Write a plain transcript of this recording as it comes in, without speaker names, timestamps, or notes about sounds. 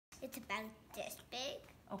It's about this big.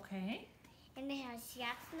 Okay. And it has six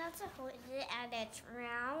nuts to hold it, and it's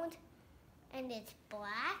round, and it's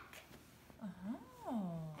black. Oh.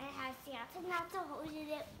 And it has six nuts to hold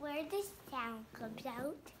it where the sound comes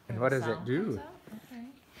out. And what does it do? Okay.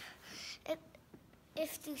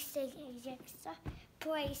 If you say Alexa,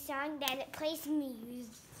 play a song, then it plays music.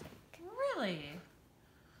 Really?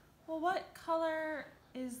 Well, what color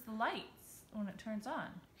is the lights when it turns on?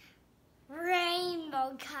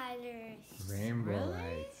 Rainbow colors. Rainbow Really?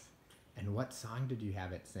 lights. And what song did you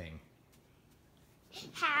have it sing?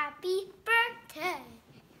 Happy birthday.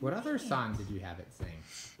 What other song did you have it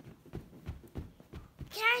sing?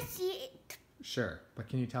 Can I see it? Sure, but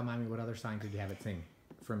can you tell Mommy what other song did you have it sing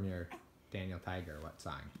from your Daniel Tiger? What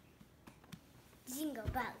song? Jingle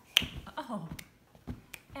bells. Oh.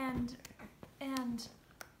 And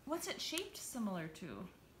what's it shaped similar to?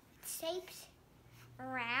 Shapes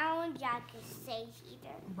round like a space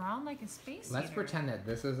eater. Round like a space Let's heater. pretend that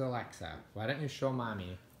this is Alexa. Why don't you show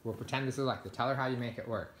Mommy? We'll pretend this is Alexa. Tell her how you make it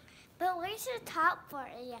work. But where's the top for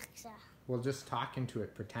Alexa? We'll just talk into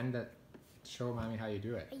it. Pretend that. Show Mommy how you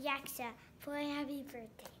do it. Alexa, play happy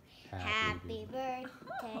birthday. Happy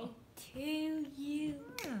Birthday to you.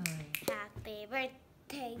 Really? Happy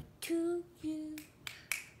birthday to you.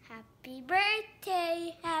 Happy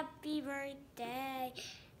birthday, happy birthday.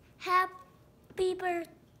 Happy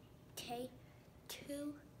birthday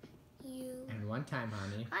to you. And one time,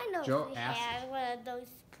 honey, I know Joe we asked. had one of those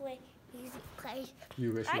music plays.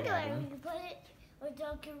 You wish I you know had where we one. could put it where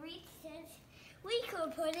Joe can reach since we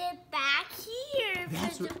could put it back here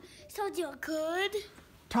That's so, what- so Joe could.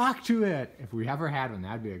 Talk to it. If we ever had one,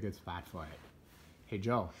 that'd be a good spot for it. Hey,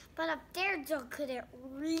 Joe. But up there Joe couldn't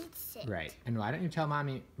reach it. Right. And why don't you tell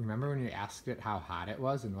Mommy, remember when you asked it how hot it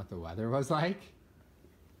was and what the weather was like?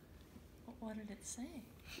 What did it say?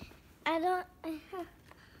 I don't.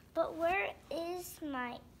 But where is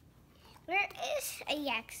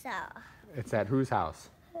Alexa? It's at whose house?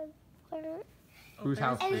 Where, Whose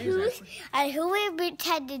house and is it? who we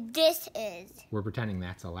pretended this is? We're pretending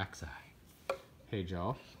that's Alexa. Hey,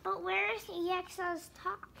 Joe. But where is Alexa's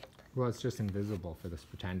top? Well, it's just invisible for this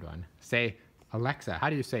pretend one. Say, Alexa, how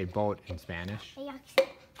do you say boat in Spanish? Alexa,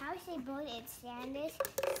 how say boat in Spanish?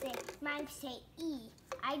 Mine say E.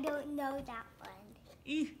 I don't know that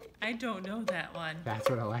one. I don't know that one. That's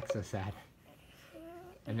what Alexa said.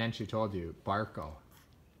 And then she told you, Barco.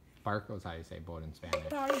 Barco's how you say boat in Spanish.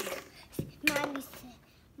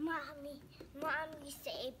 Mommy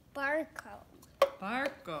say Barco.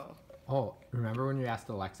 Barco. Oh, remember when you asked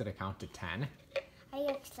Alexa to count to 10?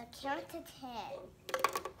 Alexa, count to 10.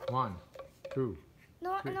 1, 2.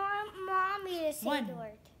 No, I want Mommy to say One. the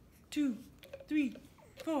word. 2, 3,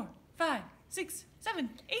 4, 5, 6, 7,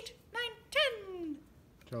 8, 9, 10.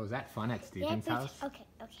 Joe, is that fun at Steven's house? Okay.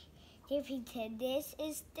 They pretend this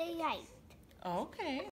is the light. Okay.